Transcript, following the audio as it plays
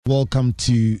Welcome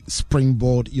to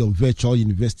Springboard, your virtual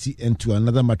university, and to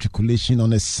another matriculation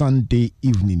on a Sunday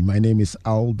evening. My name is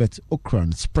Albert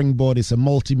Okran. Springboard is a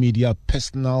multimedia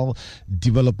personal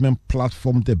development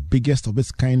platform, the biggest of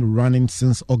its kind, running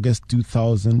since August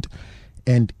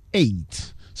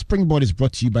 2008. Springboard is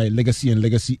brought to you by Legacy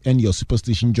and your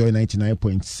superstation Joy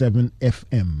 99.7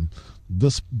 FM.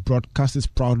 This broadcast is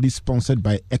proudly sponsored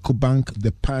by EcoBank,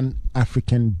 the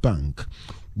Pan-African Bank.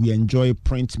 We enjoy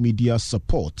print media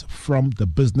support from the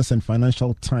Business and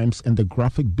Financial Times and the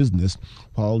Graphic Business,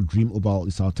 while Dream Oval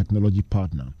is our technology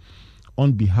partner.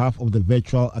 On behalf of the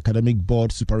Virtual Academic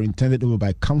Board, superintended over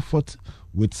by Comfort,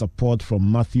 with support from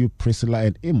Matthew, Priscilla,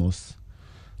 and Amos,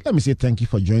 let me say thank you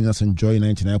for joining us on Joy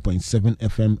 99.7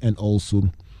 FM and also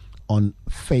on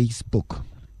Facebook.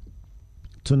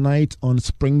 Tonight on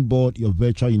Springboard, your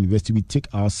virtual university, we take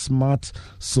our Smart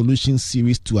Solutions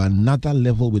series to another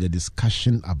level with a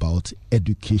discussion about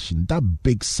education, that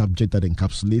big subject that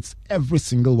encapsulates every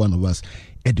single one of us,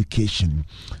 education.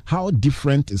 How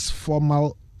different is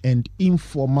formal and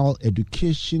informal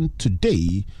education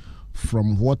today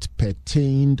from what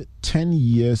pertained 10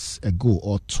 years ago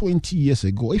or 20 years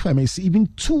ago, if I may say even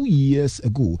 2 years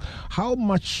ago? How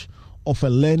much of a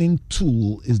learning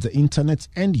tool is the internet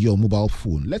and your mobile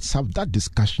phone? Let's have that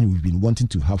discussion we've been wanting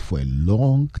to have for a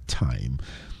long time.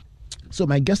 So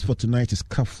my guest for tonight is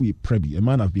Kafui Prebi, a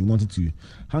man I've been wanting to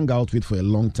hang out with for a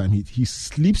long time. He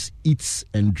sleeps, eats,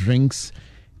 and drinks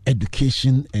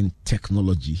education and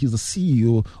technology. He's the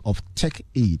CEO of Tech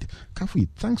Aid. Kafui,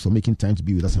 thanks for making time to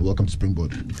be with us and welcome to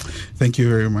Springboard. Thank you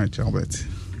very much, Albert.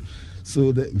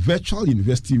 So the virtual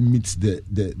university meets the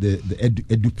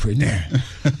edupreneur.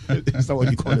 Is that what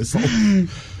you call it? Of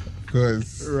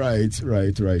course. Right.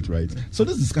 So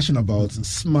this discussion about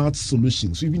smart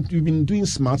solutions. We've been doing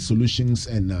smart solutions,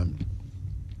 and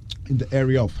in the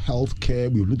area of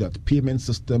healthcare, we've looked at payment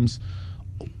systems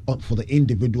for the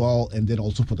individual and then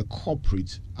also for the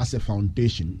corporate as a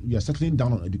foundation. We are settling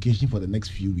down on education for the next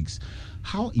few weeks.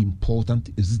 How important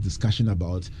is this discussion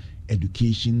about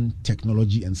education,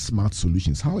 technology, and smart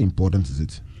solutions? How important is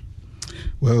it?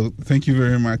 Well, thank you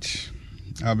very much,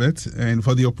 Albert, and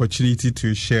for the opportunity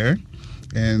to share,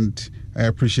 and I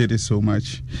appreciate it so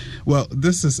much. Well,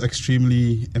 this is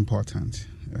extremely important.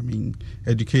 I mean,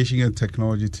 education and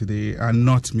technology today are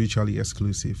not mutually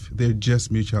exclusive. They're just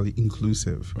mutually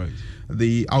inclusive. Right.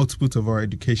 The output of our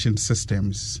education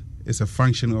systems is a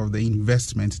function of the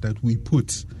investment that we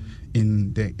put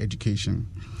in the education.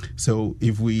 So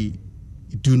if we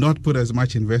do not put as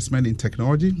much investment in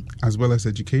technology as well as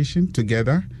education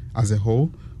together as a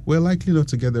whole, we're likely not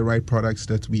to get the right products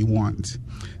that we want.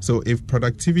 So if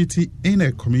productivity in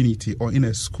a community or in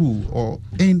a school or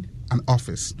in an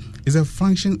office is a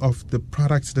function of the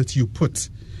products that you put.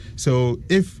 So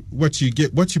if what you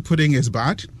put in is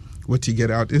bad, what you get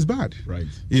out is bad. Right.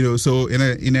 So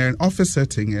in an office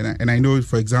setting, and I know,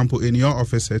 for example, in your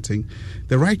office setting,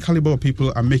 the right caliber of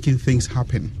people are making things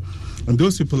happen. And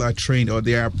those people are trained, or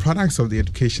they are products of the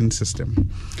education system.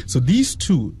 So these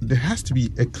two, there has to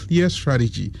be a clear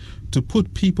strategy to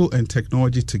put people and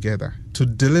technology together to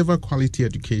deliver quality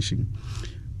education.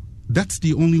 That's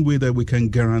the only way that we can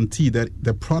guarantee that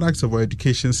the products of our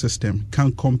education system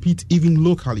can compete even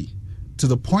locally to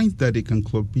the point that they can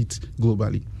compete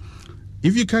globally.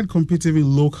 If you can't compete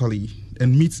even locally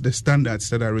and meet the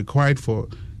standards that are required for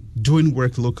doing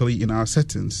work locally in our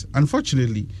settings,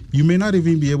 unfortunately, you may not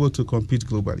even be able to compete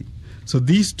globally. So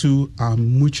these two are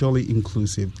mutually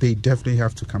inclusive. They definitely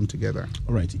have to come together.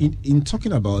 All right. In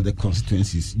talking about the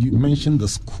constituencies, you mentioned the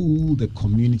school, the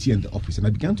community, and the office, and I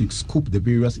began to scope the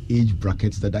various age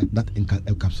brackets that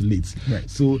encapsulates. Right.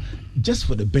 So, just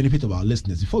for the benefit of our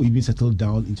listeners, before we even settle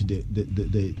down into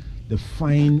the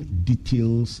fine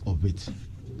details of it,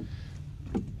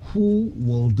 who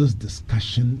will this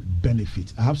discussion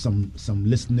benefit? I have some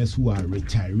listeners who are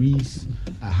retirees.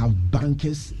 I have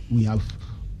bankers. We have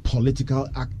political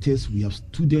actors. We have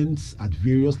students at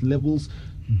various levels.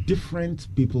 Different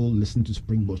people listen to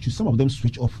Springboard. Should some of them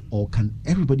switch off, or can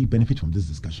everybody benefit from this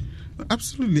discussion?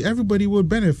 Absolutely, everybody will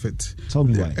benefit. Tell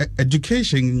me why.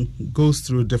 Education goes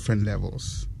through different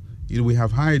levels. We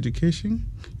have higher education,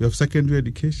 you have secondary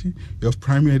education, you have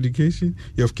primary education,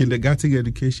 you have kindergarten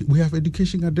education. We have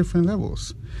education at different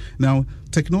levels. Now,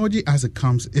 technology as it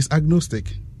comes is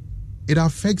agnostic. It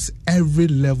affects every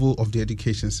level of the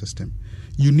education system.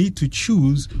 You need to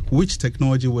choose which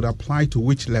technology would apply to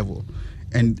which level.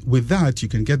 And with that, you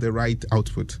can get the right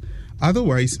output.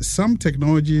 Otherwise, some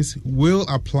technologies will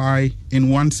apply in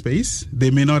one space.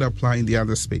 They may not apply in the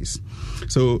other space.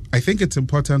 So I think it's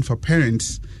important for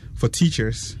parents, for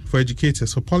teachers, for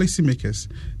educators, for policymakers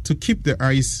to keep their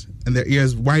eyes and their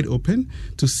ears wide open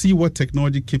to see what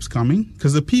technology keeps coming,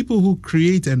 because the people who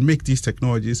create and make these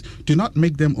technologies do not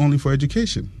make them only for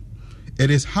education. It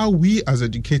is how we as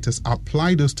educators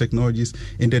apply those technologies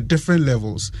in the different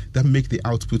levels that make the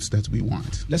outputs that we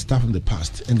want. Let's start from the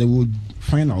past, and then we'll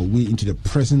find our way into the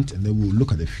present, and then we'll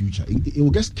look at the future. It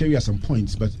will get scary at some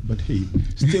points, but hey,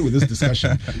 stay with this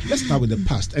discussion. Let's start with the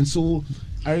past. And so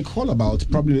I recall about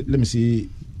probably, let me see,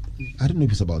 I don't know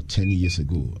if it's about 10 years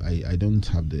ago. I don't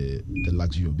have the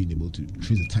luxury of being able to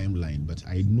trace the timeline, but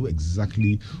I know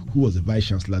exactly who was the vice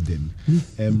chancellor then.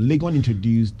 Legon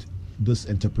introduced this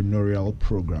entrepreneurial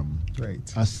program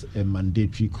as a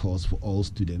mandatory course for all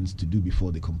students to do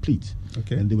before they complete.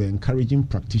 And they were encouraging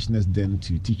practitioners then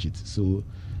to teach it. So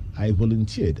I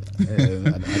volunteered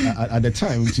at the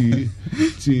time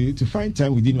to find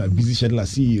time within my busy schedule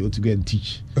as CEO to go and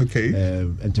teach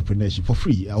entrepreneurship for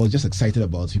free. I was just excited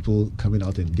about people coming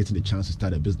out and getting the chance to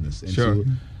start a business. And so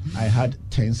I had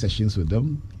 10 sessions with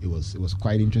them. It was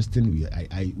quite interesting.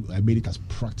 I made it as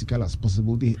practical as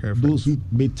possible. Those who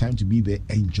made time to be there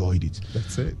enjoyed it.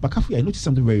 That's it. But Kafui, I noticed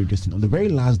something very interesting. On the very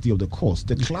last day of the course,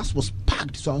 the class was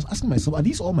packed. So I was asking myself, are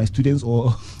these all my students,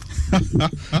 or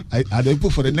are they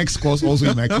put for the next course also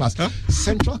in my class?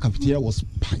 Central cafeteria was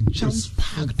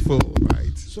packed full.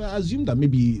 Right. So I assumed that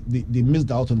maybe they missed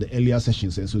out on the earlier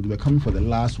sessions, and so they were coming for the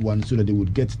last one so that they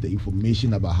would get the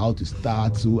information about how to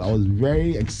start. So I was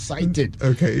very excited.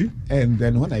 And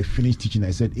then when I finished teaching,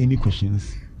 I said, any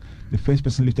questions? The first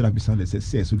person lifted up his hand and said,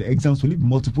 "Sir, so the exams will be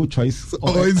multiple choice."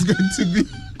 Oh, it's going to be.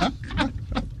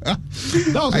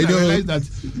 That was when I realized that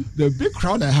the big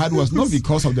crowd I had was not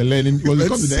because of the learning, it was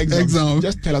because of the exam.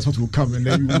 Just tell us what will come and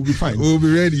then we'll be fine. We'll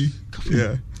be ready.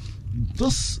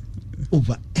 This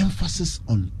overemphasis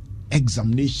on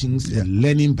examinations and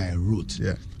learning by rote,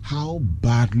 how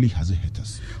badly has it hit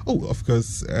us? Oh, of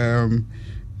course.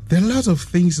 There are a lot of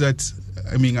things that,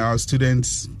 our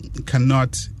students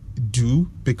cannot do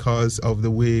because of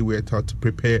the way we're taught to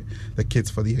prepare the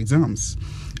kids for the exams.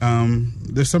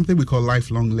 There's something we call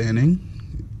lifelong learning.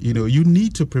 You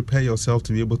need to prepare yourself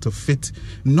to be able to fit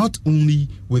not only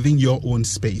within your own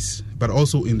space, but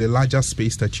also in the larger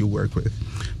space that you work with.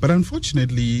 But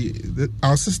unfortunately,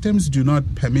 our systems do not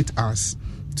permit us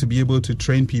to be able to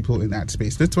train people in that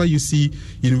space. That's why you see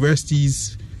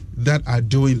universities that are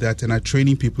doing that and are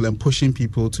training people and pushing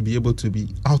people to be able to be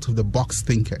out of the box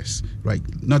thinkers, right?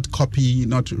 Not copy,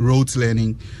 not rote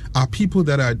learning, are people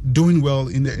that are doing well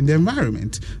in the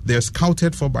environment. They're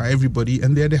scouted for by everybody,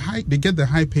 and they get the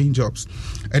high paying jobs.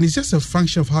 And it's just a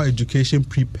function of how education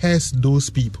prepares those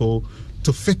people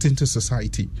to fit into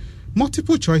society.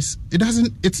 Multiple choice,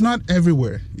 it's not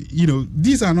everywhere.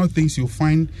 These are not things you'll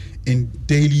find in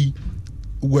daily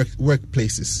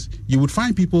workplaces. You would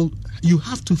find people, you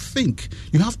have to think,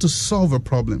 you have to solve a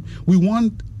problem. We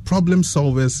want problem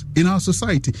solvers in our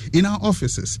society, in our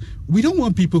offices. We don't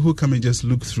want people who come and just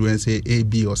look through and say A,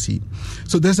 B, or C.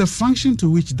 So there's a function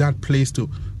to which that plays to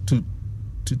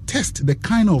test the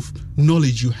kind of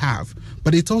knowledge you have,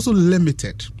 but it's also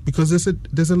limited because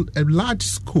there's a large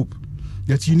scope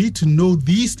that you need to know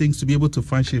these things to be able to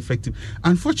function effectively.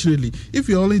 Unfortunately, if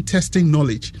you're only testing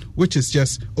knowledge, which is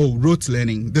just, rote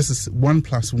learning, this is 1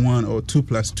 + 1 or 2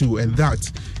 + 2 and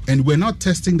that, and we're not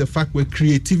testing the fact where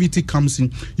creativity comes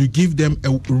in, you give them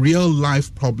a real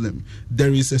life problem.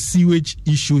 There is a sewage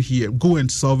issue here. Go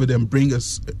and solve it and bring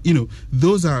us,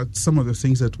 those are some of the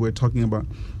things that we're talking about.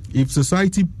 If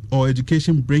society or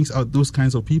education brings out those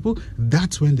kinds of people,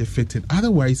 that's when they fit in.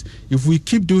 Otherwise, if we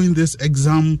keep doing this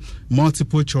exam,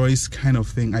 multiple choice kind of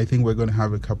thing, I think we're going to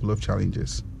have a couple of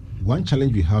challenges. One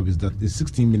challenge we have is that it's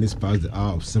 16 minutes past the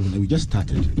hour of 7 and we just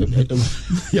started.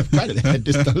 We have quite a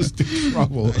distance to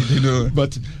travel.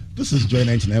 But this is Joy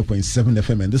 99.7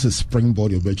 FM and this is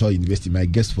Springboard, your virtual university. My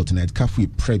guest for tonight, Kafui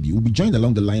Prebi, will be joined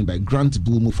along the line by Grant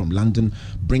Bulmu from London,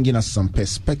 bringing us some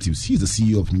perspectives. He's the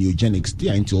CEO of Neogenics. They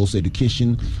are into also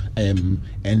education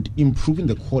and improving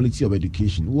the quality of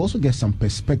education. We'll also get some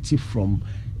perspective from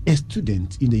a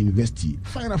student in the university.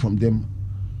 Find out from them,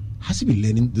 has he been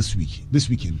learning this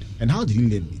weekend? And how did he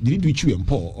learn? Did he do it chew and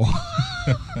pour? Or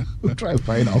we'll try and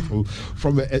find out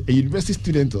from a university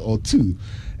student or two.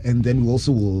 And then we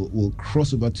also will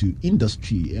cross over to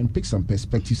industry and pick some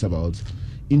perspectives about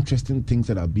interesting things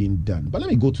that are being done. But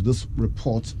let me go to this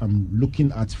report I'm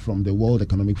looking at from the World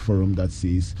Economic Forum that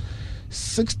says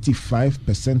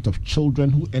 65% of children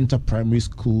who enter primary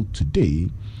school today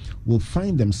will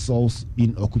find themselves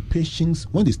in occupations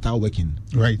when they start working.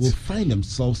 Right. Will find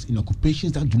themselves in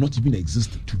occupations that do not even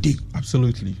exist today.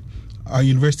 Absolutely. Our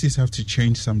universities have to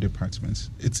change some departments.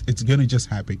 It's going to just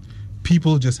happen.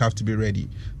 People just have to be ready.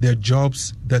 There are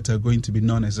jobs that are going to be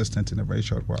non-existent in a very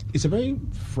short while. It's a very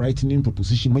frightening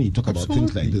proposition when you talk about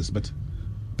things like this, but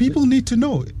people need to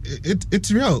know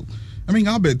it's real. I mean,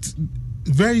 Albert,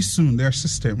 very soon there are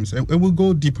systems, and we'll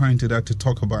go deeper into that to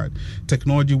talk about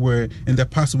technology where in the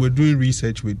past we were doing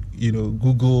research with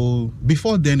Google.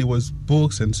 Before then it was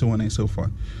books and so on and so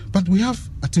forth. But we have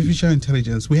artificial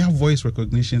intelligence, we have voice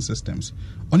recognition systems.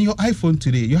 On your iPhone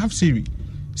today, you have Siri.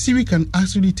 Siri can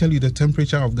actually tell you the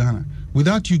temperature of Ghana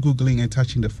without you Googling and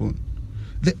touching the phone.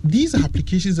 These are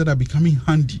applications that are becoming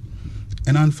handy.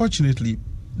 And unfortunately,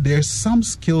 there are some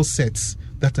skill sets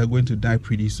that are going to die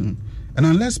pretty soon. And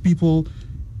unless people,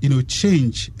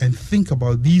 change and think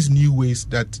about these new ways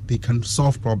that they can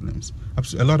solve problems,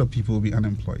 a lot of people will be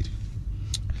unemployed.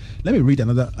 Let me read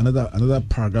another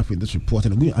paragraph in this report,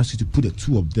 and I'm going to ask you to put the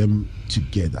two of them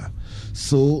together.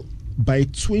 So, by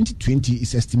 2020,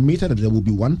 it's estimated that there will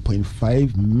be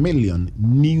 1.5 million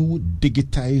new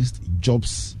digitized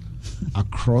jobs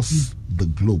across the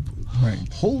globe. Right.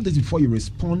 Hold it before you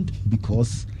respond,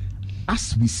 because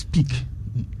as we speak,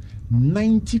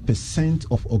 90%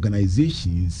 of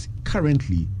organizations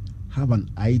currently have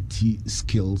an IT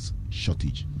skills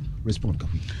shortage. Respond,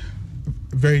 Kafi.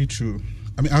 Very true.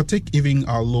 I mean, I'll take even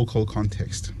our local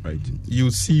context. Right.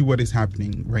 You see what is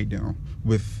happening right now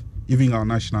with even our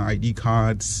national ID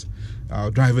cards, our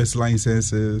driver's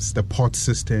licenses, the port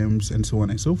systems, and so on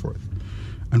and so forth.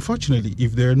 Unfortunately,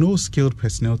 if there are no skilled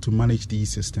personnel to manage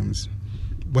these systems,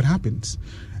 what happens?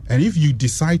 And if you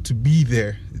decide to be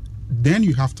there, then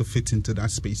you have to fit into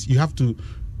that space. You have to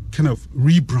kind of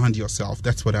rebrand yourself.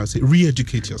 That's what I would say.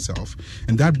 Re-educate yourself.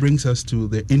 And that brings us to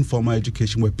the informal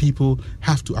education where people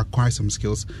have to acquire some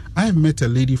skills. I have met a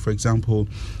lady, for example,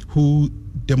 who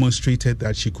demonstrated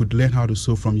that she could learn how to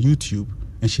sew from YouTube,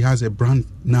 and she has a brand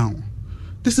now.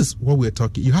 This is what we're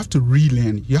talking. You have to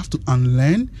relearn. You have to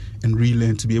unlearn and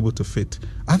relearn to be able to fit.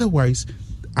 Otherwise,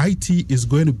 IT is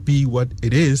going to be what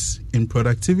it is in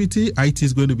productivity. IT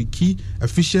is going to be key.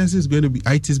 Efficiency is going to be,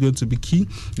 IT is going to be key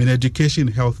in education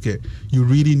and healthcare. You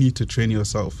really need to train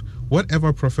yourself.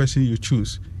 Whatever profession you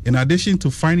choose, in addition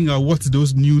to finding out what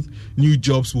those new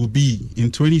jobs will be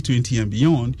in 2020 and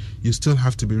beyond, you still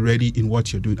have to be ready in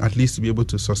what you're doing, at least to be able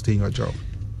to sustain your job.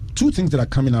 Two things that are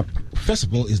coming up. First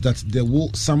of all, is that there will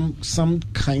some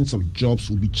kinds of jobs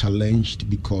will be challenged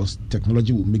because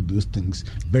technology will make those things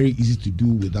very easy to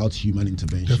do without human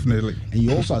intervention. Definitely. And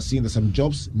you also are seeing that some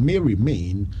jobs may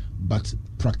remain, but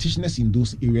practitioners in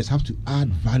those areas have to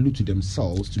add value to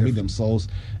themselves to make themselves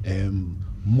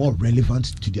more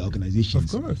relevant to the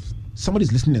organizations. Of course.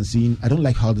 Somebody's listening and saying, I don't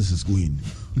like how this is going.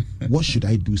 What should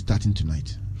I do starting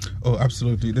tonight? Oh,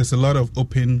 absolutely. There's a lot of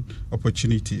open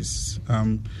opportunities.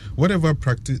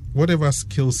 Whatever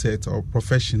skill set or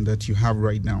profession that you have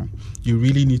right now, you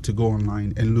really need to go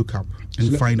online and look up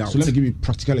and find out. So let me give you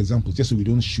practical examples, just so we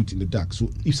don't shoot in the dark. So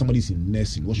if somebody's in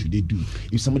nursing, what should they do?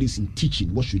 If somebody's in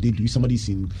teaching, what should they do? If somebody's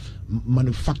in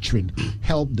manufacturing,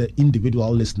 help the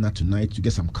individual listener tonight to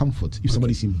get some comfort. If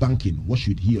somebody's in banking, what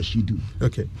should he or she do?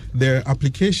 Okay. There are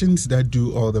applications that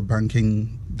do all the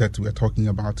banking that we're talking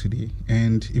about today.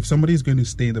 And if somebody is going to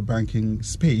stay in the banking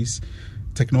space,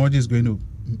 technology is going to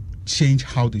change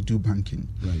how they do banking.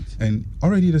 Right. And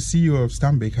already the CEO of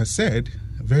Stanbic has said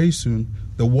very soon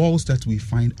the walls that we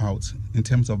find out in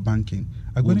terms of banking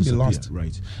are going to be lost.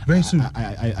 Right. Very soon.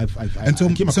 I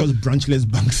came across branchless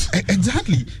banks.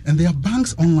 Exactly. And there are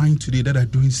banks online today that are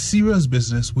doing serious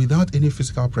business without any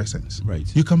physical presence.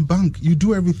 Right. You can bank. You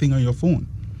do everything on your phone.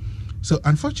 So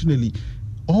unfortunately,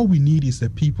 all we need is the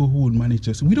people who will manage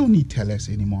us. We don't need tellers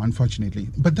anymore, unfortunately.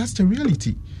 But that's the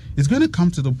reality. It's going to come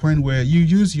to the point where you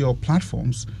use your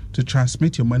platforms to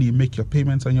transmit your money and make your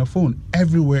payments on your phone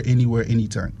everywhere, anywhere,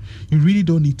 anytime. You really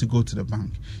don't need to go to the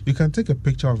bank. You can take a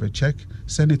picture of a check,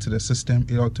 send it to the system,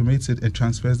 it automates it and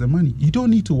transfers the money. You don't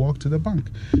need to walk to the bank.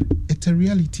 It's a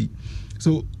reality.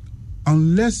 So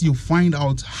unless you find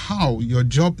out how your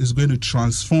job is going to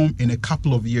transform in a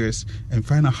couple of years and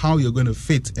find out how you're going to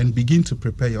fit and begin to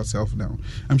prepare yourself now,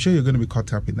 I'm sure you're going to be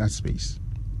caught up in that space.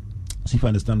 So if I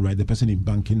understand right, the person in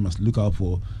banking must look out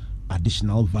for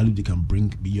additional value they can bring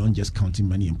beyond just counting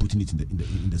money and putting it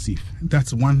in the safe.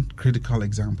 That's one critical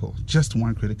example, just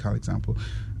one critical example.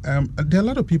 There are a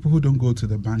lot of people who don't go to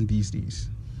the bank these days,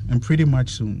 and pretty much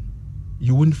soon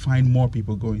you wouldn't find more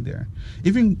people going there.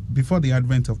 Even before the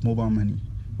advent of mobile money,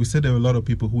 we said there were a lot of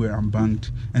people who were unbanked,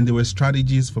 and there were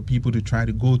strategies for people to try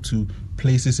to go to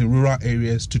places in rural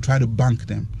areas to try to bank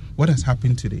them. What has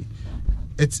happened today?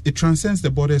 It transcends the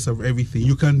borders of everything.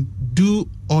 You can do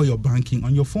all your banking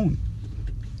on your phone.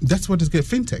 That's what is good.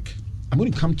 Fintech. I'm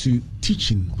going to come to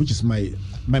teaching, which is my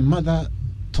mother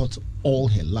taught all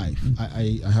her life.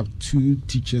 I have two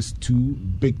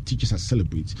big teachers I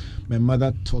celebrate. My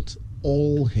mother taught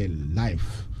all her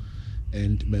life,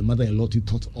 and my mother-in-law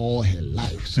taught all her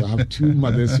life. So I have two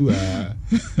mothers who are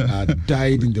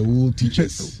died in the wool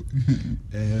teachers.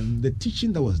 The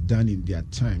teaching that was done in their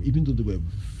time, even though they were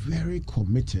very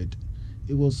committed,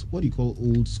 it was what you call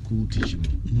old school teaching.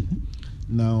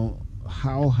 Now,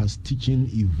 how has teaching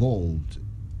evolved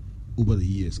over the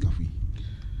years, Kafi?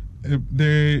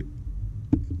 The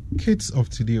kids of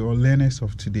today, or learners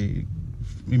of today,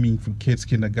 I mean, from kids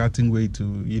kindergarten way to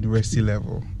university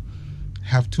level,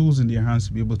 have tools in their hands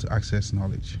to be able to access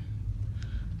knowledge.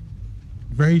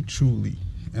 Very truly,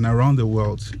 and around the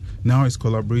world, now it's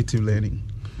collaborative learning.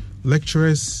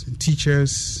 Lecturers,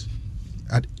 teachers,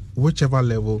 at whichever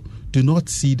level, do not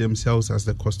see themselves as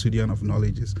the custodian of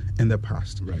knowledges in the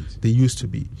past. Right. They used to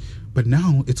be. But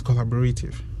now it's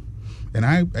collaborative. And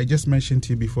I just mentioned to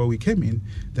you before we came in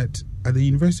that at the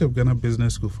University of Ghana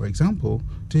Business School, for example,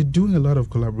 they're doing a lot of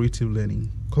collaborative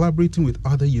learning, collaborating with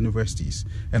other universities.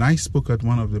 And I spoke at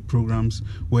one of the programs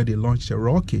where they launched a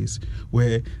raw case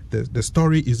where the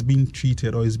story is being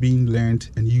treated or is being learned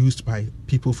and used by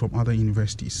people from other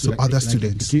universities, so other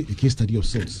students. A case study of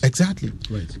sorts. Exactly.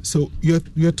 Right. So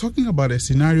you're talking about a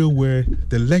scenario where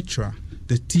the lecturer,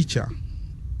 the teacher,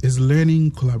 is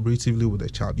learning collaboratively with the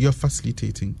child. You're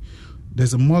facilitating.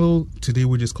 There's a model today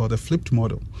which is called a flipped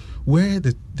model, where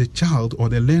the child or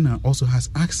the learner also has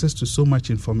access to so much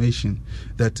information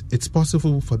that it's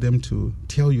possible for them to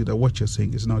tell you that what you're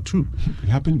saying is not true. It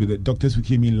happened with the doctors who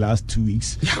came in last 2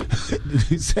 weeks. Yeah.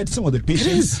 They said some of the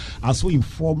patients are so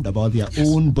informed about their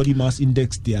own body mass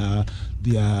index, their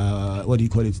what do you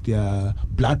call it, their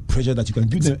blood pressure, that you can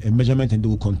give them a measurement and they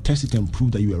will contest it and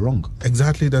prove that you were wrong.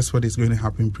 Exactly, that's what is going to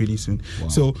happen pretty soon. Wow.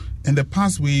 So in the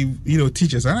past,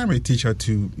 teachers, and I'm a teacher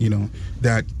too,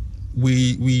 that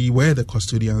we were the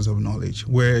custodians of knowledge,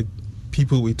 where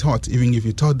people we taught, even if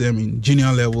you taught them in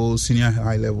junior level, senior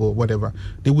high level, whatever,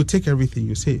 they would take everything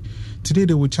you say. Today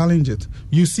they would challenge it.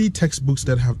 You see textbooks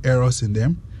that have errors in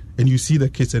them, and you see the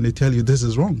kids and they tell you this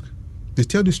is wrong. They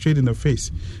tell you straight in the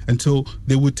face. And so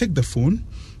they would take the phone,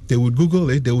 they would Google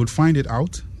it, they would find it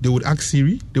out, they would ask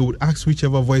Siri, they would ask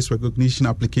whichever voice recognition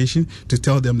application to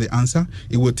tell them the answer.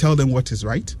 It would tell them what is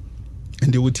right.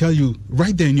 And they would tell you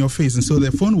right there in your face. And so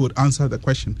the phone would answer the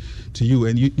question to you.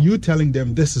 And you telling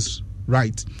them this is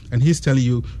right. And he's telling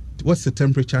you, what's the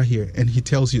temperature here? And he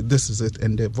tells you this is it.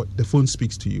 And the phone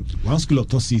speaks to you. One school of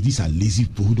thought says these are lazy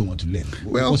people who don't want to learn.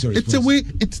 Well, it's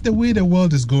the way the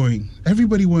world is going.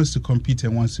 Everybody wants to compete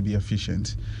and wants to be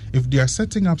efficient. If they are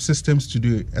setting up systems to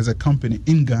do it as a company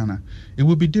in Ghana, it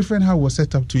would be different how it was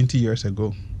set up 20 years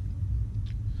ago.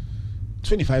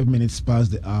 25 minutes past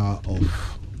the hour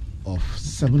of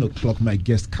 7 o'clock, my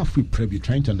guest, Kafi Prebi,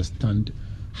 trying to understand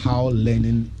how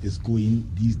learning is going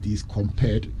these days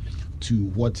compared to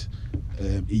what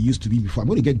it used to be before. I'm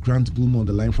going to get Grant Bloom on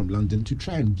the line from London to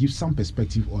try and give some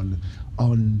perspective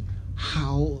on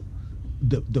how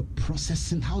the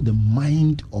processing, how the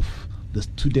mind of the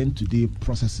student today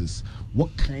processes, what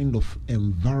kind of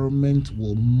environment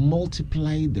will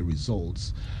multiply the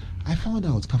results. I found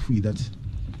out, Kafi, that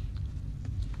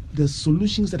the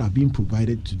solutions that are being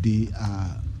provided today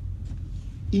are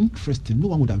interesting. No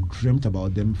one would have dreamt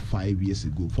about them 5 years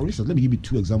ago. For instance, let me give you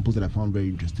two examples that I found very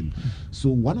interesting. So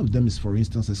one of them is, for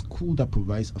instance, a school that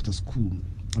provides after school.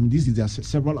 I mean, there are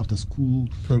several after school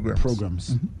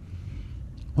programs.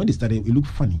 When they started, it looked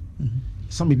funny.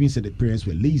 Some even said the parents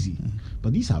were lazy.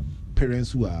 But these are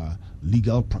parents who are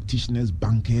legal practitioners,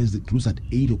 bankers. They close at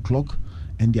 8 o'clock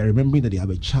and they are remembering that they have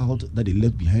a child that they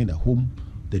left behind at home.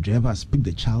 The driver has picked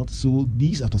the child. So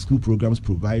these after-school programs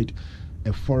provide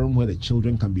a forum where the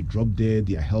children can be dropped there.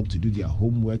 They are helped to do their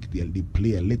homework. They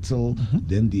play a little.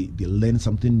 Then they learn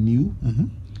something new.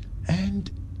 And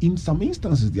in some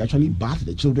instances, they actually bath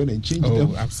the children and change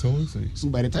them. Oh, absolutely. So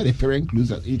by the time the parent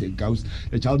closes at 8 and goes,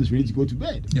 the child is ready to go to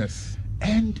bed. Yes.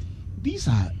 And these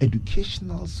are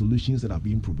educational solutions that are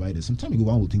being provided. Sometimes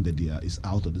one would think that is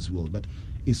out of this world, but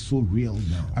it's so real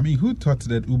now. I mean, who thought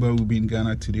that Uber will be in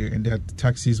Ghana today and that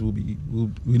taxis will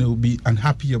be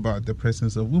unhappy about the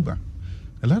presence of Uber?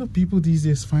 A lot of people these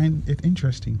days find it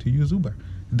interesting to use Uber.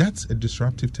 That's a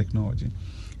disruptive technology.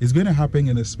 It's going to happen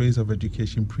in the space of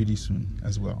education pretty soon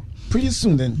as well. Pretty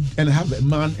soon, then, and I have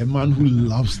a man who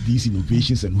loves these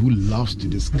innovations and who loves to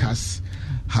discuss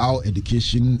how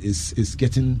education is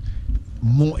getting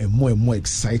more and more and more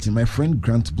exciting. My friend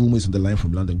Grant Bloom is on the line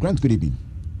from London. Grant, good evening.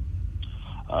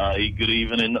 Hi, good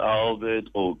evening, Albert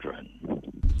Ogren.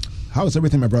 How is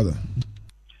everything, my brother?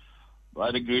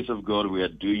 By the grace of God, we are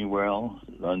doing well.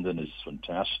 London is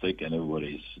fantastic and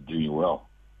everybody's doing well.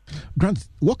 Grant,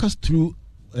 walk us through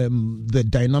the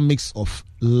dynamics of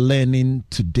learning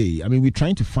today. I mean, we're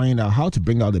trying to find out how to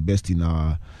bring out the best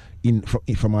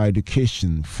from our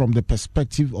education, from the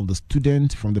perspective of the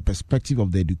student, from the perspective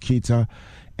of the educator,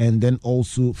 and then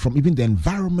also from even the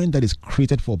environment that is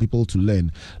created for people to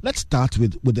learn. Let's start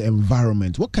with the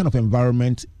environment. What kind of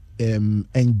environment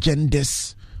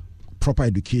engenders proper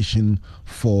education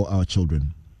for our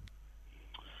children?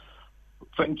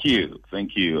 Thank you,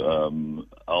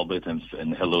 Albert,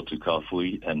 and hello to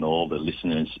Kafui and all the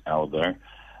listeners out there.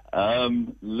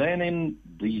 Learning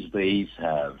these days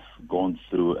have gone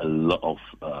through a lot of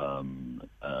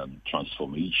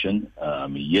transformation.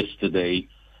 Yesterday,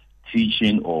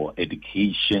 teaching or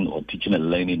education or teaching and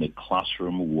learning in the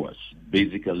classroom was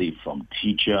basically from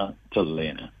teacher to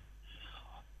learner.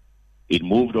 It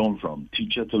moved on from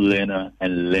teacher to learner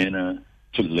and learner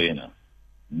to learner.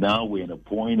 Now we're in a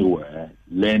point where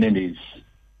learning is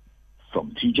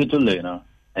from teacher to learner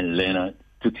and learner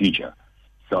to teacher.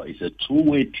 So it's a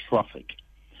two-way traffic.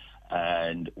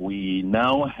 And we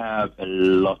now have a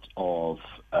lot of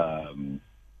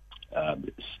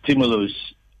stimulus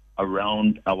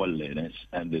around our learners,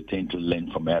 and they tend to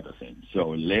learn from everything. So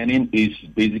learning is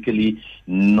basically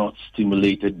not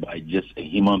stimulated by just a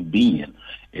human being.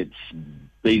 It's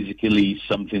basically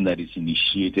something that is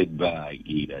initiated by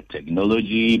either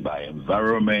technology, by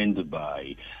environment,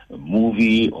 by a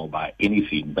movie, or by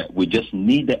anything. But we just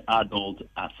need the adult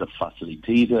as a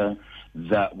facilitator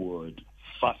that would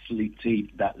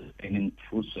facilitate that learning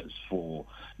process for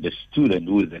the student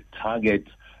who is the target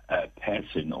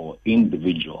person or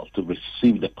individual to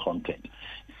receive the content.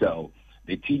 So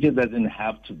the teacher doesn't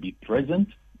have to be present.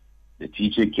 The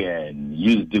teacher can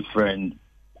use different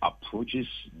approaches,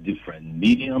 different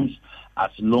mediums,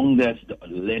 as long as the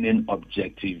learning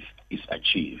objective is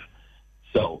achieved.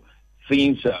 So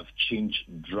things have changed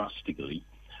drastically.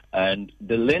 And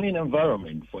the learning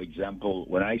environment, for example,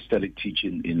 when I started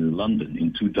teaching in London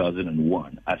in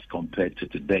 2001, as compared to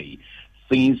today,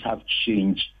 things have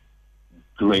changed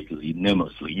greatly,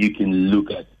 enormously. You can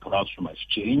look at classroom has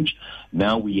changed.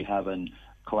 Now we have a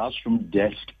classroom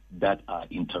desk that are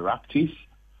interactive.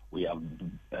 We have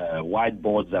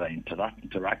whiteboards that are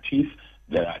interactive.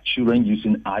 There are children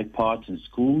using iPads in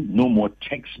school. No more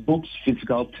textbooks.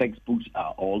 Physical textbooks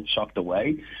are all chucked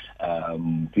away.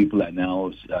 People are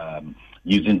now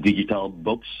using digital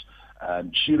books.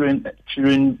 Children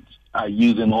are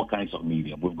using all kinds of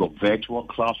media. We've got virtual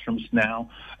classrooms now.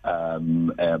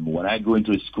 When I go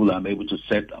into a school, I'm able to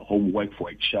set homework for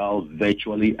a child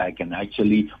virtually. I can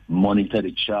actually monitor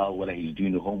the child, whether he's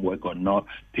doing the homework or not.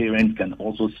 Parents can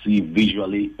also see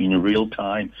visually in real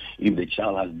time if the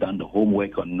child has done the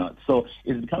homework or not. So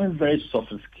it's becoming very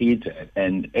sophisticated,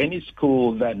 and any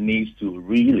school that needs to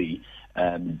really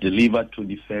deliver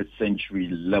 21st century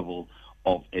level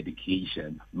of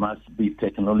education must be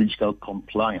technological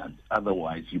compliant.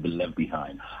 Otherwise, you'll be left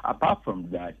behind. Apart from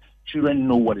that, children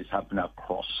know what is happening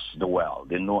across the world.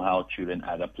 They know how children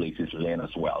other places learn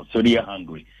as well. So they are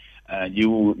hungry.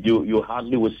 You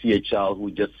hardly will see a child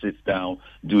who just sits down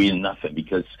doing nothing,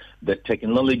 because the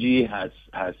technology has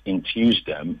infused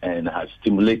them and has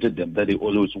stimulated them that they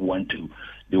always want to.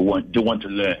 They want to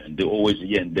learn. They always,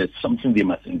 there's something they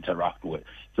must interact with.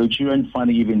 So children find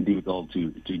it even difficult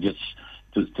to just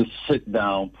sit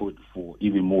down put for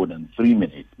even more than 3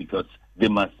 minutes, because they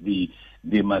must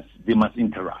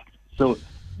interact. So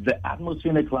the atmosphere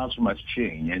in the classroom has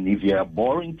changed, and if you're a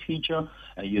boring teacher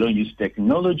and you don't use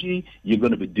technology, you're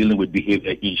going to be dealing with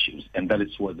behavior issues, and that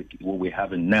is what we're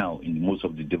having now in most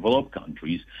of the developed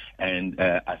countries, and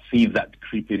I see that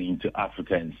creeping into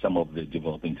Africa and some of the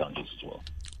developing countries as well.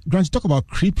 Grant, you talk about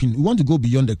creeping. We want to go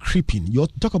beyond the creeping. You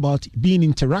talk about being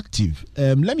interactive.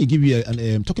 Let me give you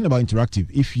talking about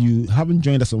interactive. If you haven't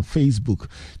joined us on Facebook,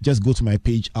 just go to my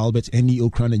page, Albert Eni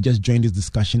Okran, and just join this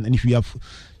discussion. And if you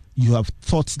have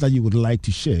thoughts that you would like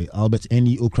to share, Albert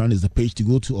Eni Okran is the page to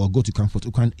go to, or go to Comfort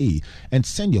Okran A and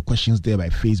send your questions there by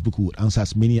Facebook. We will answer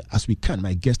as many as we can.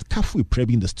 My guest, Kafui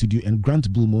Prebi, in the studio, and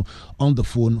Grant Bulmo on the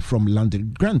phone from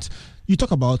London. Grant, you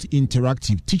talk about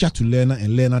interactive, teacher to learner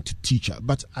and learner to teacher,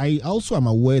 but I also am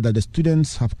aware that the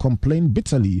students have complained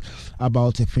bitterly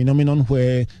about a phenomenon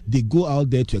where they go out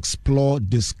there to explore,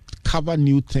 discover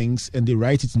new things, and they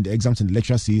write it in the exams, and the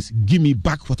lecturer says, give me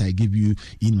back what I give you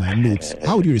in my notes.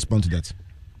 How would you respond to that?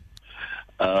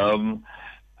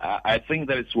 I think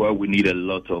that is where we need a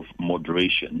lot of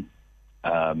moderation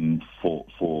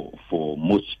for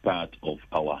most part of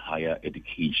our higher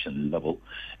education level,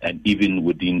 and even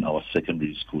within our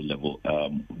secondary school level,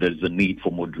 there's a need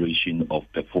for moderation of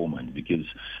performance, because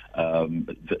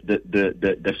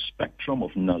the spectrum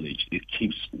of knowledge, it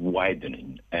keeps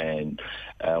widening, and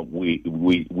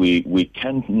we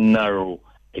can't narrow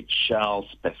a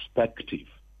child's perspective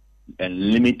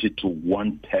and limit it to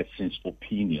one person's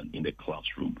opinion in the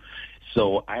classroom.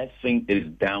 So I think it is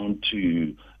down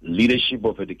to leadership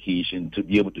of education to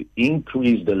be able to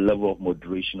increase the level of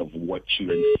moderation of what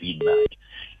children feedback,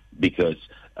 because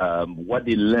what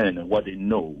they learn and what they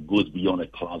know goes beyond a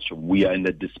classroom. We are in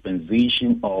the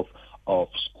dispensation of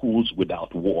schools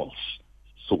without walls,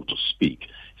 so to speak.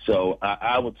 So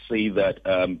I would say that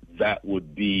that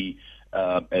would be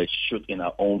a shoot in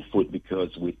our own foot,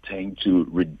 because we tend to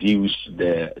reduce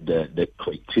the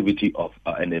creativity of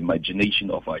and the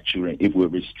imagination of our children if we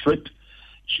restrict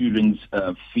children's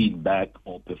feedback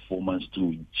or performance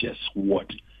to just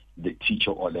what the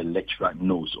teacher or the lecturer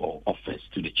knows or offers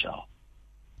to the child.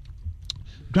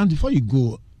 Grant, before you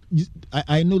go,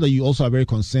 I know that you also are very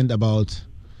concerned about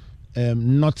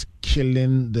not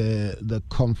killing the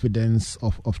confidence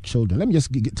of children. Let me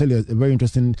just tell you a very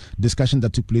interesting discussion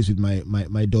that took place with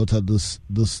my daughter this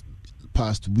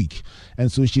past week.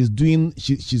 And so she's going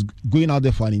out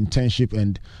there for an internship,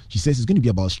 and she says it's going to be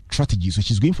about strategy. So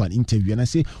she's going for an interview, and I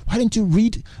say, why don't you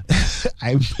read?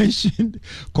 I mentioned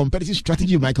competitive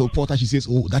strategy, Michael Porter. She says,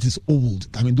 oh, that is old.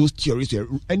 I mean, those theories were,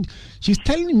 and she's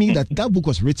telling me that book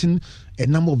was written a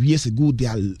number of years ago. They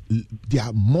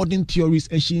are modern theories,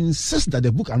 and she insists that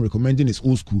the book I'm recommending is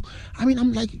old school. I mean,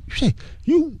 I'm like, do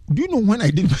you know when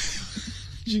I did?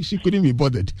 She couldn't be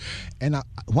bothered. And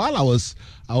while I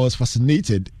was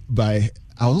fascinated by,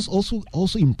 I was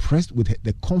also impressed with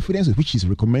the confidence with which she's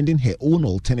recommending her own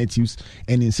alternatives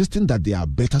and insisting that there are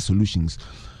better solutions.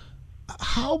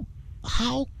 How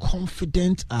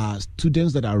confident are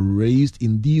students that are raised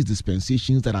in these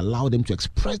dispensations that allow them to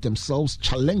express themselves,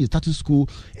 challenge the status quo,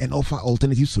 and offer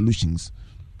alternative solutions?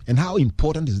 And how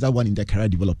important is that one in their career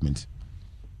development?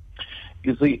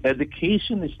 You see,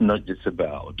 education is not just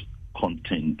about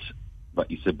content, but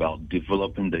it's about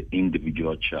developing the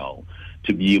individual child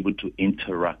to be able to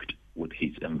interact with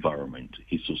his environment,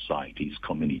 his society, his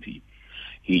community.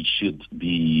 He should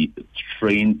be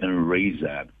trained and raised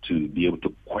up to be able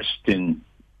to question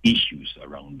issues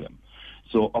around them.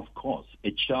 So, of course,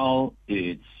 a child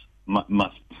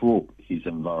must probe his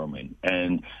environment,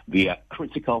 and they are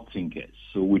critical thinkers.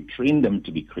 So we train them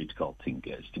to be critical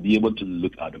thinkers, to be able to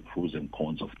look at the pros and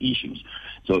cons of issues.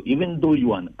 So even though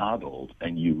you are an adult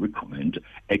and you recommend,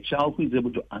 a child who is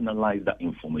able to analyze that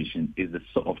information is the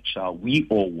sort of child we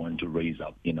all want to raise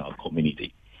up in our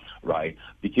community, right?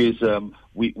 Because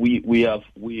we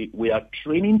are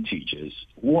training teachers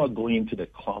who are going into the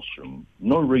classroom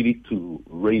not ready to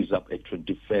raise up a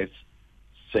 21st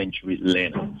century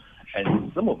learner.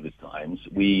 And some of the times,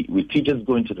 we teachers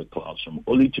go into the classroom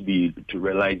only to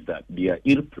realize that they are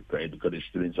ill-prepared because the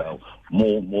students are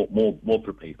more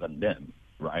prepared than them,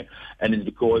 right? And it's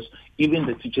because even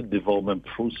the teacher development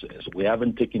process, we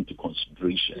haven't taken into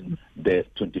consideration the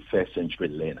 21st century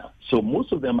learner. So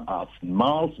most of them are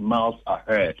miles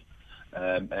ahead.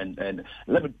 And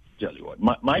let me tell you what,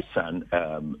 my son,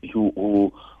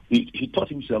 he taught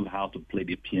himself how to play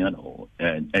the piano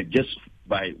and just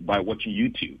by watching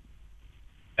YouTube.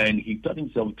 And he taught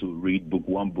himself to read book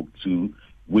 1, book 2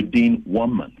 within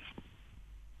 1 month.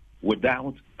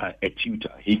 Without a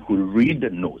tutor, he could read the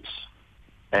notes.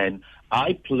 And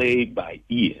I play by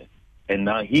ear, and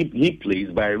now he plays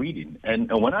by reading. And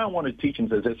when I want to teach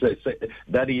him, I say,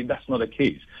 Daddy, that's not the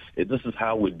case. This is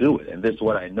how we do it, and this is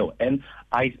what I know. And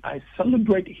I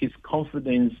celebrate his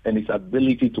confidence and his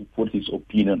ability to put his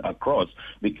opinion across,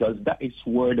 because that is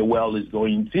where the world is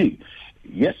going to.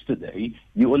 Yesterday,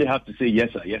 you only have to say yes,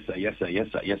 sir, yes, sir, yes, sir, yes,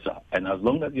 sir, yes, sir. And as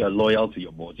long as you are loyal to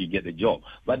your boss, you get a job.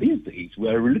 But these days, we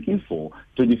are looking for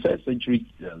 21st century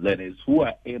learners who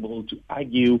are able to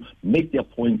argue, make their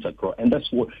points across. And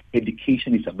that's what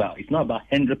education is about. It's not about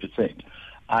 100%.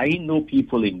 I know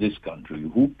people in this country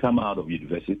who come out of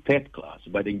university third class,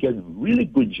 but they get a really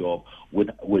good job with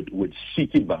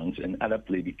Citibanks and other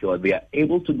places because they are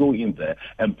able to go in there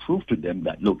and prove to them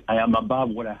that, look, I am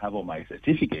above what I have on my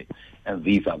certificate. And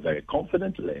these are very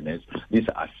confident learners, these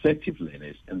are assertive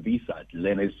learners, and these are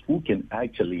learners who can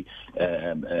actually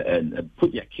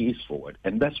put their case forward.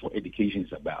 And that's what education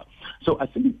is about. So I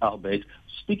think, Albert,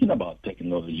 speaking about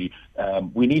technology,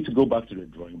 we need to go back to the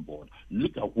drawing board,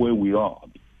 look at where we are.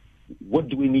 What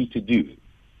do we need to do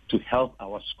to help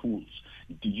our schools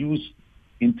to use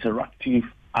interactive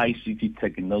ICT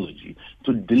technology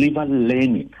to deliver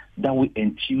learning that will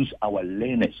enthuse our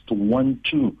learners to want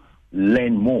to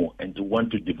learn more and to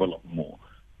want to develop more.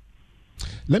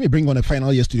 Let me bring on a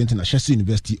final year student in Ashesi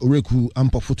University, Oreku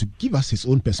Ampofo, to give us his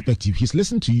own perspective. He's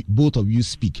listened to both of you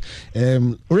speak.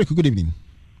 Oreku, good evening.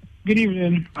 Good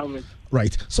evening, Albert.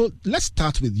 Right. So let's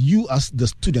start with you as the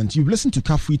student. You've listened to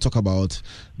Kafui talk about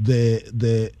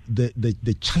the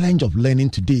challenge of learning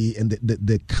today and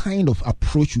the kind of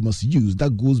approach we must use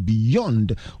that goes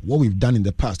beyond what we've done in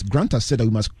the past. Grant has said that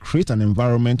we must create an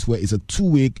environment where it's a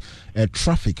two-way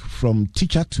traffic from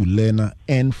teacher to learner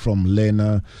and from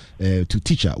learner to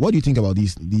teacher. What do you think about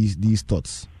these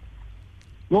thoughts?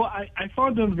 Well, I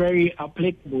found them very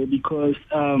applicable because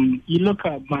you look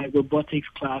at my robotics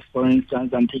class, for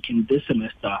instance, I'm taking this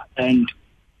semester, and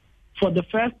for the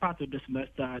first part of the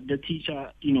semester, the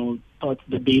teacher, taught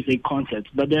the basic concepts.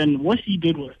 But then what she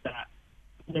did was that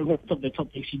the rest of the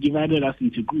topics, she divided us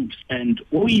into groups, and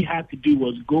what we had to do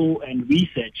was go and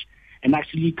research and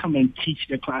actually come and teach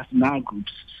the class in our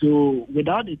groups. So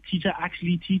without the teacher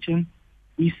actually teaching,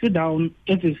 we sit down,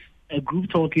 it is a group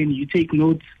talking, you take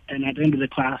notes, and at the end of the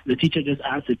class, the teacher just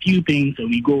asks a few things, and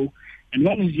we go. And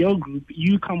when it's your group,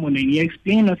 you come on and you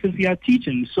explain as if you are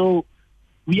teaching. So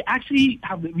we've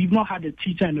not had a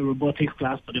teacher in the robotics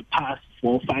class for the past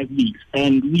 4 or 5 weeks,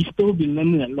 and we've still been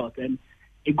learning a lot. And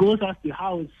it goes as to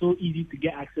how it's so easy to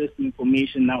get access to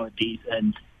information nowadays.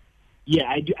 And yeah,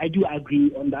 I do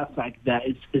agree on that fact that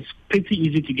it's pretty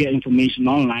easy to get information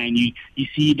online. You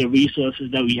see the resources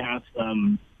that we have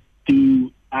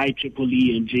through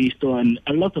IEEE and JSTOR, and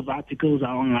a lot of articles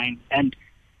are online. And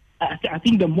I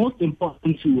think the most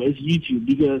important tool is YouTube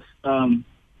because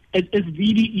it's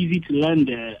really easy to learn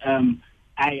there.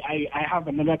 I have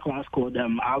another class called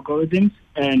Algorithms,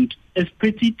 and it's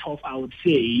pretty tough, I would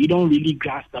say. You don't really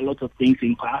grasp a lot of things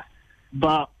in class,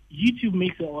 but YouTube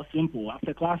makes it all simple.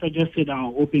 After class, I just sit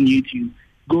down, open YouTube,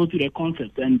 go to the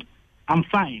concept, and I'm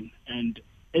fine. And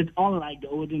it's unlike the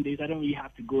olden days. I don't really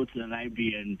have to go to the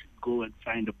library and go and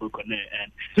find a book on it.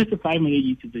 And just a 5-minute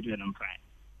YouTube video, and I'm fine.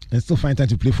 And still find time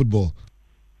to play football.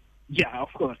 Yeah,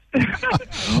 of course.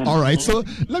 All right. So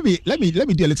let me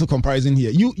do a little comparison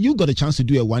here. You got a chance to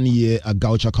do a 1 year at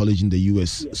Goucher College in the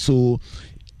US. Yes. So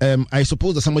I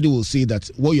suppose that somebody will say that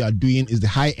what you are doing is the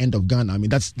high end of Ghana. I mean,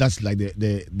 that's like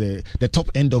the top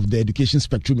end of the education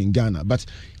spectrum in Ghana. But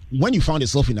when you found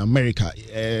yourself in America,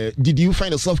 did you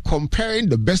find yourself comparing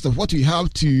the best of what you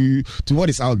have to what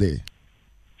is out there?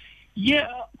 Yeah,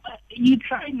 you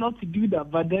try not to do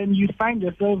that, but then you find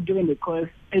yourself doing the course.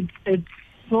 It's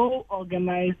so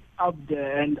organized up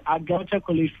there, and at Goucher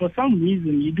College, for some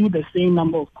reason, you do the same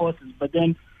number of courses, but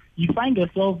then you find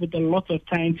yourself with a lot of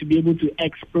time to be able to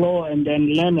explore and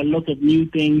then learn a lot of new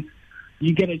things.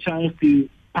 You get a chance to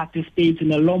participate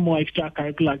in a lot more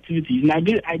extracurricular activities. And I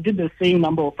did the same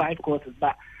number of 5 courses,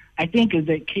 but I think it's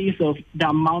a case of the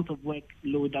amount of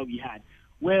workload that we had,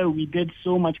 where we did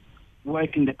so much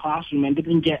work in the classroom and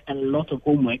didn't get a lot of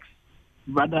homeworks,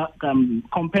 rather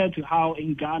compared to how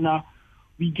in Ghana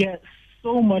we get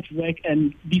so much work,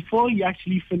 and before you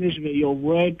actually finish with your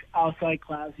work outside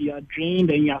class, you are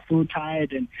drained and you are so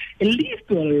tired, and it leads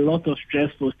to a lot of stress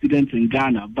for students in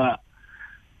Ghana. But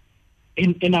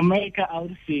in America, I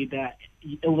would say that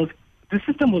the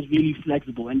system was really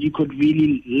flexible, and you could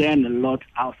really learn a lot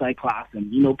outside class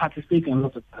and participate in a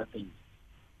lot of other things.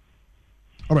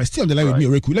 All right, stay on the line with me,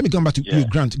 Oreku. Let me come back to you,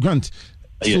 Grant.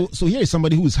 So here is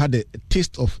somebody who's had a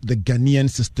taste of the Ghanaian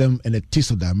system and a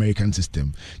taste of the American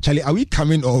system. Charlie, are we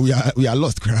coming or we are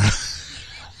lost?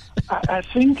 I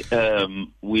think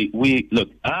we look.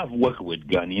 I've worked with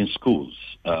Ghanaian schools,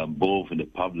 both in the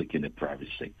public and the private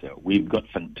sector. We've got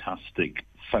fantastic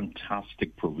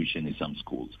provision in some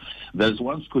schools. There's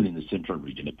one school in the central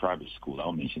region, a private school.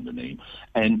 I'll mention the name,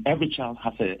 and every child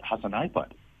has an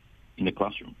iPad in the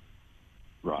classroom,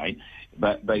 right?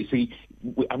 But you see,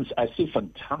 I see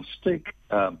fantastic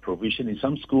provision in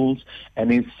some schools,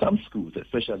 and in some schools,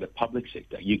 especially the public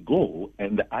sector, you go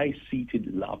and the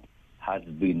ICT lab has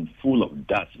been full of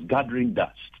dust, gathering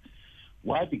dust.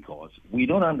 Why? Because we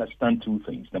don't understand 2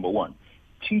 things. Number one,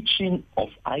 teaching of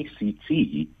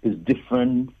ICT is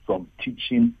different from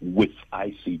teaching with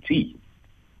ICT.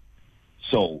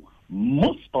 So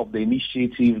most of the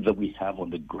initiatives that we have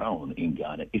on the ground in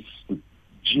Ghana is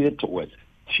geared towards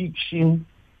teaching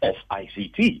of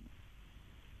ICT.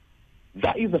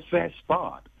 That is the first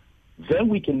part. Then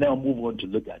we can now move on to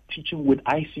look at teaching with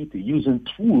ICT, using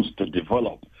tools to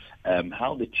develop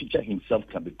how the teacher himself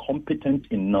can be competent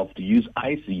enough to use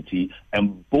ICT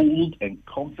and bold and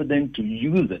confident to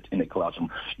use it in a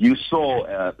classroom. You saw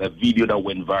a video that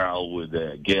went viral with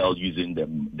a girl using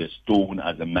the stone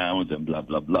as a mouse and blah,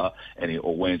 blah, blah, and it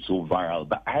all went so viral.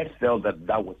 But I felt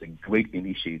that was a great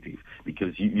initiative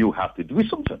because you have to do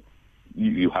something.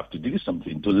 You have to do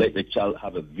something to let the child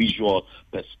have a visual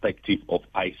perspective of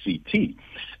ICT.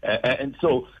 And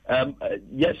so,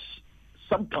 yes,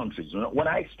 some countries, when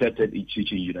I started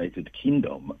teaching United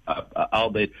Kingdom,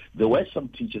 Albert, there were some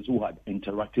teachers who had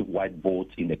interactive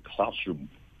whiteboards in the classroom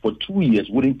for 2 years,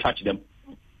 wouldn't touch them.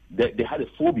 They had a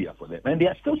phobia for them. And there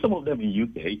are still some of them in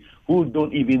UK who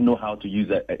don't even know how to use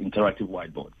an interactive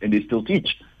whiteboard, and they still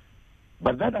teach.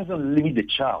 But that doesn't limit the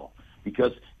child,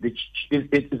 because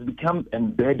it's become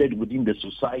embedded within the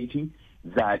society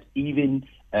that even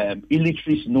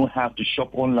illiterates know how to shop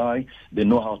online, they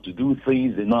know how to do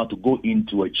things, they know how to go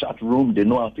into a chat room, they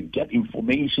know how to get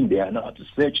information, they know how to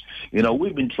search.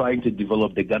 We've been trying to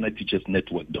develop the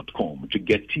GhanaTeachersNetwork.com to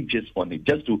get teachers on it,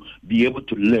 just to be able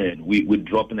to learn. We're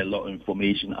dropping a lot of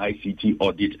information, ICT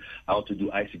audit, how to do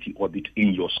ICT audit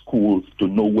in your schools, to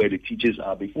know where the teachers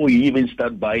are before you even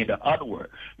start buying the hardware,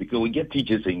 because we get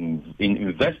teachers in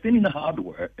investing in the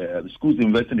hardware, schools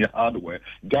investing in the hardware,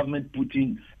 government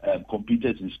putting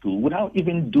computers in school without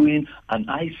even doing an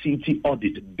ICT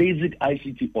audit, basic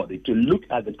ICT audit, to look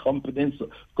at the competence,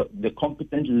 the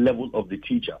competent level of the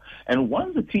teacher. And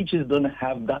once the teachers don't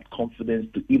have that confidence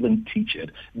to even teach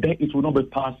it, then it will not be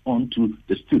passed on to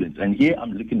the students. And here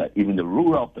I'm looking at even the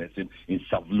rural person in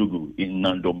Savlugu, in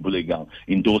Nandombulegang,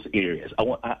 in those areas.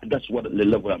 That's what the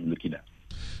level I'm looking at.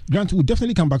 Grant, we'll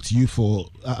definitely come back to you for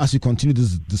as you continue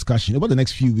this discussion over the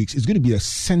next few weeks. It's going to be a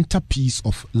centerpiece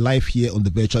of life here on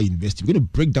the Virtual University. We're going to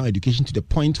break down education to the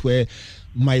point where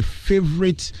my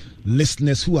favorite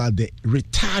listeners, who are the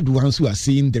retired ones who are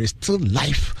saying there is still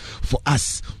life for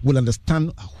us, will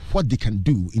understand what they can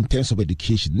do in terms of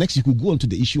education. Next, you could go on to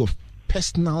the issue of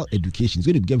personal education. It's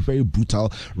going to get very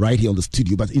brutal right here in the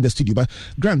studio. But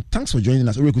Grant, thanks for joining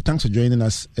us. Oreku, thanks for joining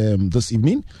us this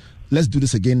evening. Let's do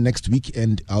this again next week,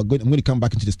 and I'm going to come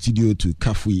back into the studio to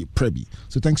Kafui Prebi.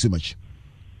 So thanks so much.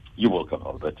 You're welcome,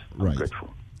 Albert. I'm grateful.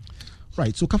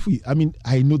 Right. So Kafui,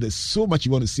 I know there's so much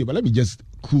you want to say, but let me just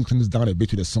cool things down a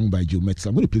bit with a song by Joe Metz.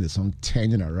 I'm going to play the song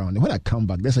Turning Around. And when I come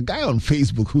back, there's a guy on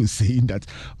Facebook who's saying that,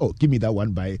 give me that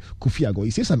one by Kofi Ago.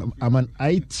 He says, I'm an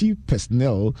IT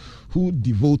personnel who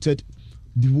devoted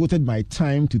my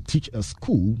time to teach a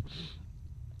school.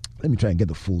 Let me try and get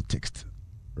the full text.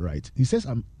 Right. He says,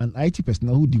 I'm an IT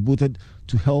personnel who devoted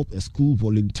to help a school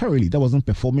voluntarily that wasn't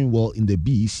performing well in the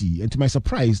BEC. And to my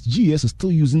surprise, GS is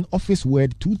still using Office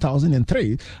Word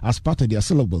 2003 as part of their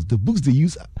syllabus. The books they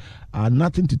use are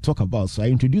nothing to talk about. So I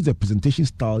introduced the presentation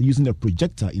style using a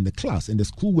projector in the class, and the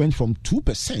school went from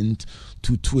 2%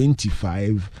 to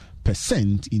 25%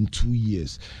 in 2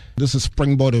 years. This is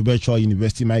Springboard of Virtual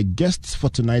University. My guests for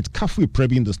tonight, Kafui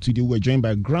Prebi in the studio. We're joined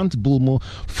by Grant Bulmo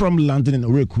from London and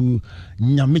Oreku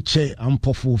Nyamiche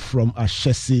Ampofu from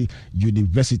Ashesi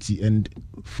University. And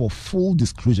for full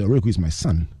disclosure, Oreku is my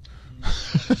son.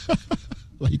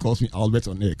 He calls me Albert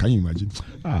on air. Can you imagine?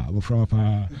 I'm from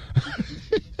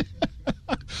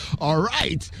All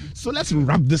right. So let's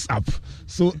wrap this up.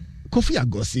 So Kofi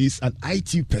Agosi is an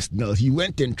IT personnel. He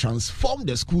went and transformed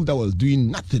the school that was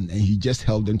doing nothing, and he just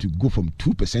helped them to go from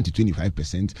 2% to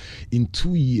 25% in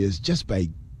 2 years, just by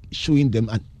showing them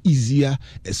an easier,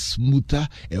 a smoother,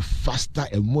 a faster,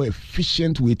 a more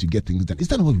efficient way to get things done. Is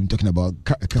that what we've been talking about,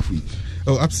 Kafui?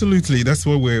 Oh, absolutely. That's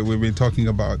what we've been talking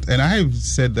about. And I have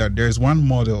said that there's one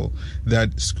model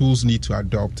that schools need to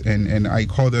adopt, and I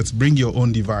call that bring your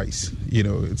own device.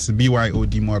 It's the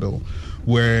BYOD model,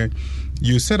 where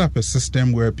you set up a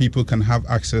system where people can have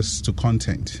access to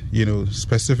content,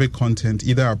 specific content,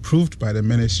 either approved by the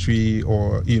ministry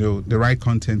or, the right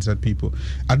content that people,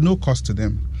 at no cost to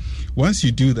them. Once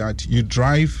you do that, you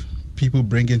drive people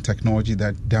bringing technology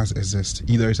that does exist.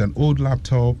 Either it's an old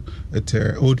laptop, it's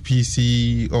an old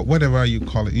PC, or whatever you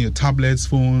call it, tablets,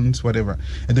 phones, whatever,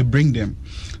 and they bring them.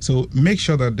 So make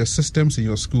sure that the systems in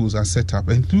your schools are set up,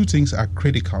 and 2 things are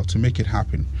critical to make it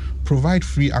happen. Provide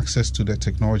free access to the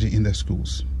technology in the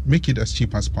schools. Make it as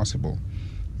cheap as possible.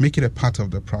 Make it a part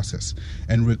of the process,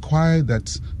 and require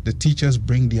that the teachers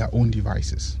bring their own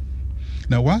devices.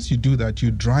 Now, once you do that,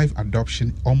 you drive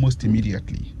adoption almost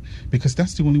immediately, because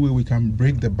that's the only way we can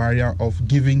break the barrier of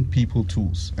giving people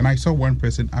tools. And I saw one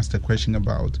person ask a question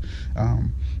about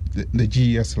the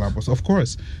GES syllabus. Of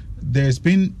course, there's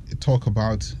been talk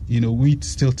about, we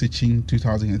still teaching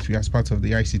 2003 as part of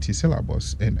the ICT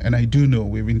syllabus. And I do know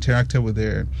we've interacted with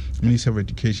the Ministry of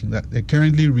Education that they're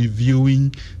currently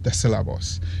reviewing the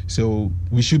syllabus. So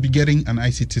we should be getting an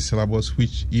ICT syllabus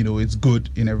which, is good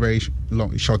in a very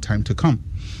short time to come.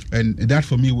 And that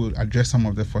for me will address some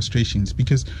of the frustrations,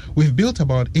 because we've built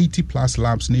about 80 plus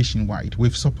labs nationwide.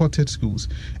 We've supported schools.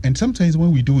 And sometimes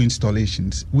when we do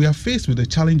installations, we are faced with the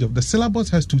challenge of the syllabus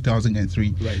has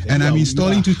 2003. Right. And I'm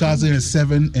installing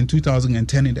 2007 and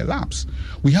 2010 in the labs.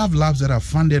 We have labs that are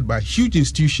funded by huge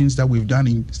institutions that we've done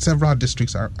in several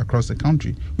districts across the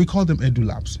country. We call them edu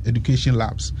labs, education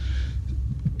labs.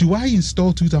 Do I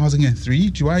install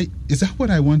 2003? Is that what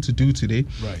I want to do today?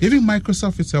 Right. Even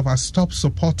Microsoft itself has stopped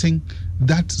supporting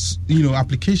that,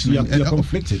 application. You're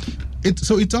conflicted.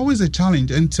 So it's always a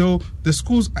challenge until the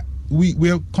schools.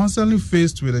 We are constantly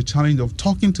faced with a challenge of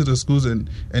talking to the schools and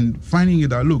finding it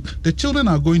that, look, the children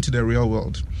are going to the real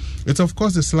world. It's, of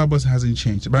course, the syllabus hasn't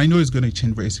changed, but I know it's going to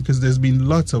change very soon, because there's been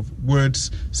lots of words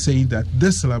saying that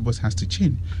this syllabus has to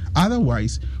change.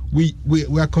 Otherwise, we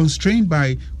are constrained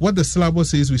by what the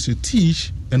syllabus says we should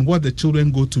teach and what the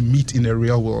children go to meet in the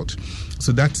real world.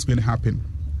 So that's going to happen.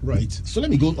 Right. So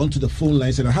let me go onto the phone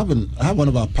lines, and I have one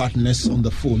of our partners on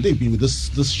the phone. They've been with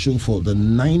this show for the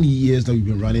 9 years that we've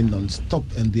been running non-stop,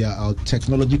 and they are our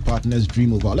technology partners,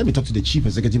 Dreamoval. Let me talk to the chief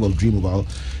executive of Dreamoval,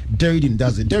 Derry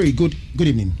Dindaze. Derry, good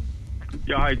evening.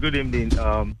 Yeah, hi. Good evening,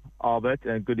 Albert,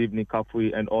 and good evening,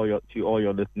 Kafui, and to all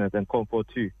your listeners, and Comfort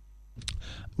too.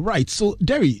 Right. So,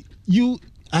 Derry,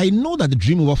 I know that the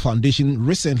Dreamoval Foundation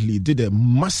recently did a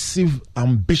massive,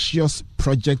 ambitious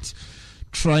project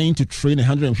trying to train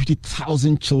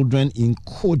 150,000 children in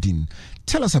coding.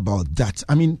 Tell us about that.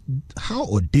 I mean, how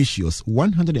audacious,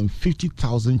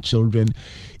 150,000 children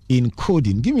in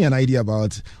coding. Give me an idea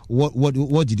about what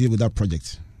you did with that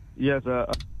project. Yes,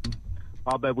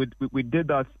 Albert, we did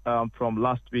that from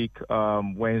last week,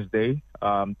 Wednesday,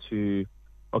 last 2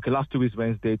 weeks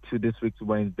Wednesday to this week's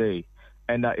Wednesday.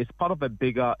 And it's part of a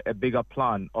bigger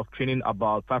plan of training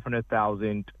about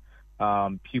 500,000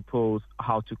 pupils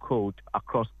how to code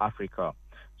across Africa.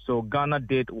 So Ghana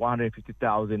did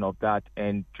 150,000 of that,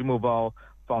 and Dreamoval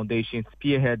Foundation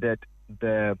spearheaded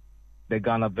the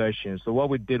Ghana version. So what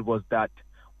we did was that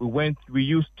we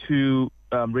used two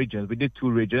regions. We did two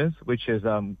regions, which is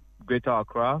Greater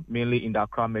Accra, mainly in the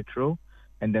Accra Metro,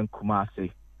 and then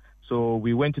Kumasi. So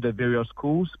we went to the various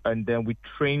schools, and then we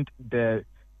trained the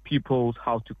pupils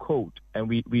how to code, and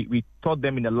we taught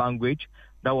them in a language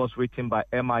that was written by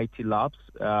MIT Labs,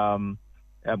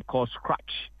 called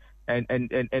Scratch. And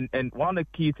one of the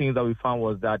key things that we found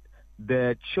was that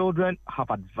the children have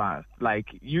advanced. Like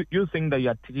you think that you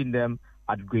are teaching them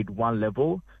at grade 1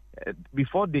 level.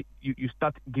 Before you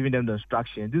start giving them the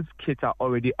instructions, these kids are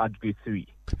already at grade 3.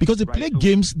 Because they play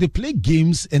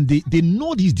games, and they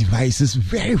know these devices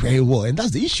very, very well, and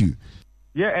that's the issue.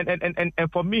 Yeah,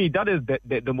 and for me, that is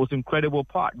the most incredible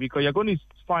part, because you're going to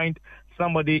find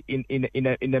somebody in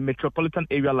a metropolitan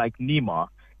area like Nima,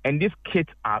 and these kids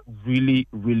are really,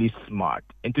 really smart.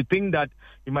 And to think that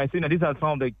you might say that these are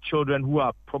some of the children who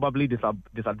are probably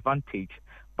disadvantaged,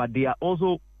 but they are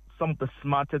also some of the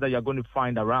smartest that you're going to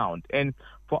find around. And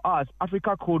for us,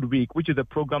 Africa Code Week, which is a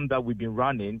program that we've been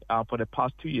running for the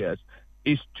past 2 years,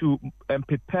 is to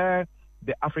prepare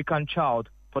the African child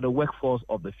for the workforce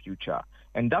of the future.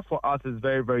 And that for us is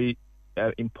very, very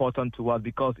important to us,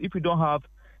 because if we don't have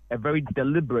a very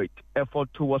deliberate effort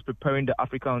towards preparing the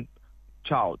African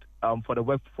child for the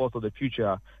workforce of the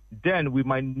future, then we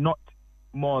might not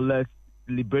more or less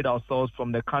liberate ourselves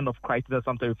from the kind of crisis that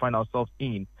sometimes we find ourselves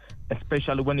in,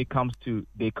 especially when it comes to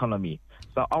the economy.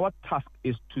 So our task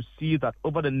is to see that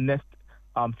over the next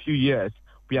few years,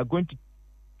 we are going to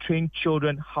train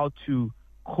children how to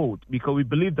code, because we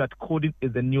believe that coding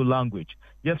is a new language.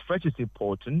 Yes, French is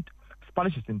important,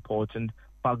 Spanish is important,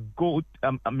 but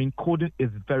coding is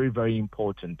very, very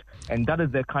important. And that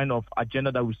is the kind of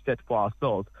agenda that we set for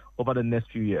ourselves over the next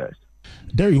few years.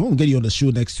 Derry, when we get you on the show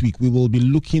next week, we will be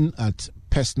looking at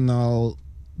personal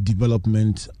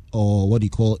development, or what you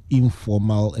call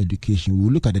informal education. We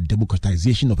will look at the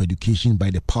democratization of education by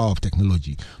the power of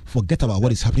technology. Forget about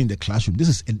what is happening in the classroom. This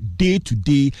is a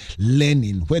day-to-day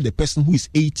learning where the person who is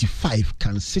 85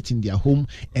 can sit in their home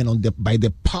and by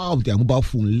the power of their mobile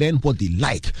phone learn what they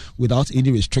like without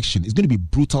any restriction. It's going to be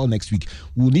brutal next week.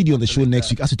 We'll need you on the show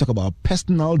next week as we talk about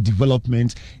personal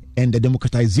development and the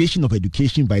democratization of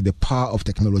education by the power of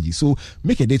technology. So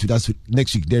make a date with us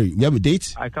next week, Derry. We have a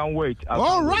date? I can't wait.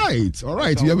 All right.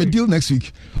 We have a deal next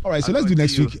week. All right, so let's do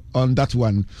next week on that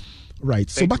one. Right,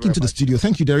 so back into the studio.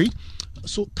 Thank you, Derry.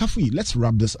 So, Kafui, let's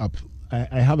wrap this up.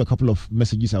 I have a couple of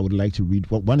messages I would like to read.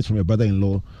 One is from your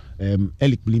brother-in-law,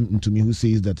 Elik Blim, to me, who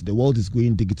says that the world is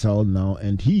going digital now,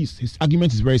 and his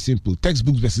argument is very simple: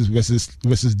 textbooks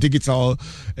versus digital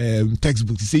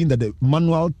textbooks. He's saying that the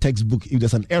manual textbook, if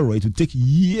there's an error, it will take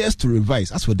years to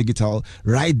revise. As for digital,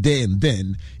 right there and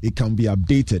then it can be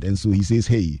updated. And so he says,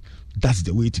 hey, that's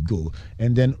the way to go.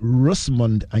 And then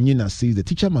Rosamond Anyina says the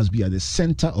teacher must be at the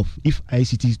center of if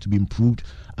ICT is to be improved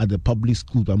at the public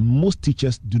school, but most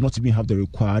teachers do not even have the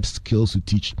required skills to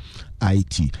teach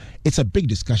IT. It's a big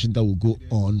discussion that will go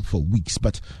on for weeks,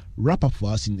 but wrap up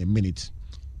for us in a minute.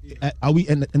 Are we?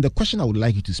 And the question I would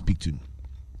like you to speak to,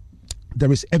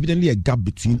 there is evidently a gap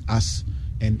between us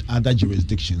and other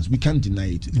jurisdictions. We can't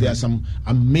deny it. There are some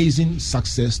amazing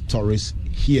success stories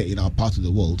here in our part of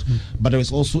the world, but there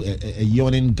is also a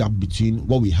yawning gap between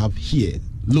what we have here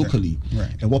locally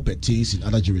and what pertains in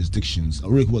other jurisdictions.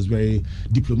 Rick was very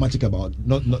diplomatic about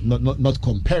not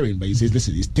comparing, but he says,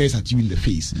 listen, it stares at you in the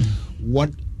face. What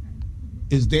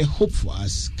is there hope for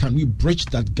us? Can we bridge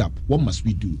that gap? What must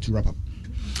we do to wrap up?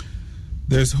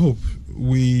 There's hope.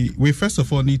 We first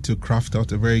of all need to craft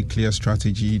out a very clear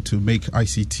strategy to make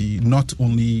ICT not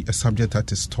only a subject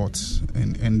that is taught,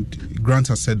 and Grant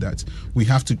has said that we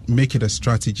have to make it a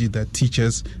strategy that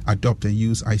teachers adopt and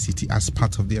use ICT as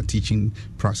part of their teaching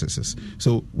processes.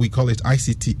 So we call it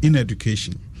ICT in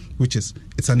education, which is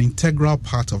it's an integral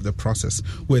part of the process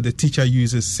where the teacher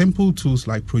uses simple tools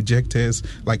like projectors,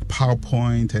 like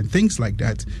PowerPoint and things like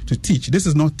that to teach. This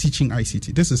is not teaching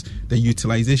ICT. This is the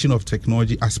utilization of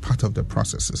technology as part of the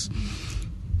processes.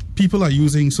 People are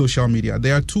using social media.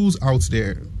 There are tools out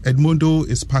there. Edmodo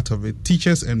is part of it.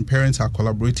 Teachers and parents are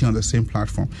collaborating on the same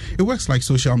platform. It works like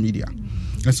social media.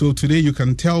 And so today you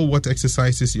can tell what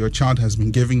exercises your child has been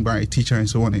given by a teacher and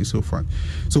so on and so forth.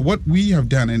 So what we have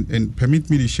done, and permit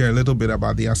me to share a little bit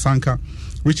about the Asanka,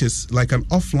 which is like an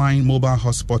offline mobile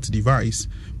hotspot device,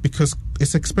 because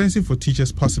it's expensive for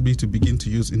teachers possibly to begin to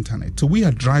use internet. So we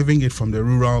are driving it from the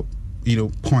rural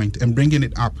point and bringing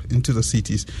it up into the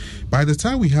cities. By the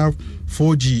time we have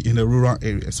 4G in the rural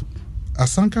areas,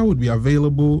 Asanka would be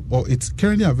available, or it's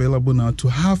currently available now, to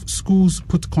have schools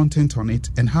put content on it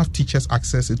and have teachers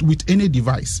access it with any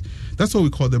device. That's what we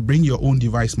call the bring your own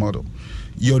device model.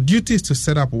 Your duty is to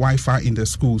set up Wi-Fi in the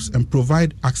schools and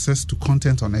provide access to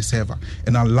content on a server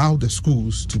and allow the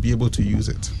schools to be able to use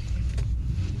it.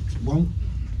 One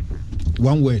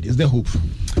word, is there hope?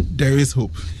 There is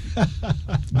hope.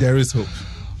 There is hope.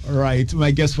 All right,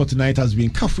 my guest for tonight has been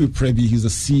Kafui Prebi. He's the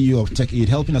CEO of TechAid,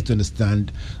 helping us to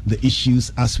understand the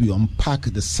issues as we unpack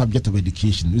the subject of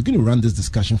education. We're going to run this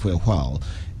discussion for a while.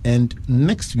 And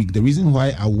next week, the reason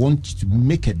why I want you to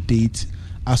make a date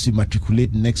as we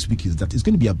matriculate next week is that it's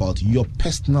going to be about your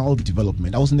personal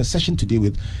development. I was in a session today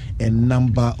with a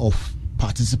number of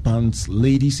participants,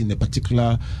 ladies in a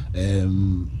particular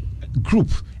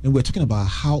group, and we're talking about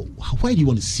why do you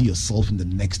want to see yourself in the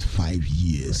next 5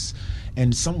 years?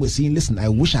 And some were saying, listen, I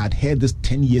wish I had heard this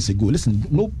 10 years ago. Listen,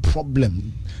 no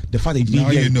problem. The fact that you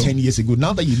didn't hear it 10 years ago,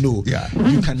 now that you know,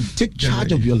 you can take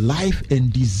charge of your life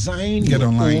and design your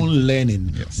own learning.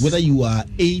 Yes. Whether you are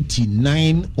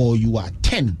 89 or you are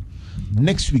 10.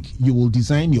 Next week, you will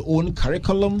design your own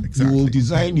curriculum, you will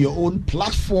design your own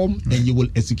platform, and you will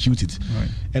execute it. Right.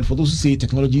 And for those who say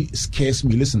technology scares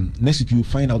me, listen, next week you'll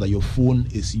find out that your phone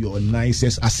is your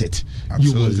nicest asset.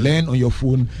 Absolutely. You will learn on your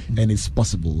phone, and it's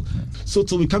possible. Yeah. So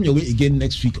till we come your way again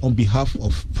next week, on behalf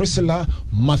of Priscilla,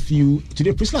 Matthew,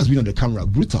 today Priscilla has been on the camera,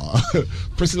 brutal.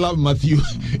 Priscilla, Matthew,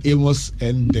 Amos,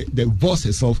 and the boss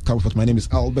herself, Comfort. My name is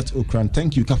Albert Okran.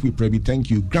 Thank you, Kafui Prebi. Thank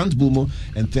you, Grant Bulmo,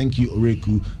 and thank you,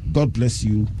 Oreku. God bless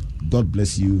you,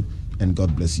 and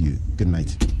God bless you. Good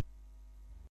night.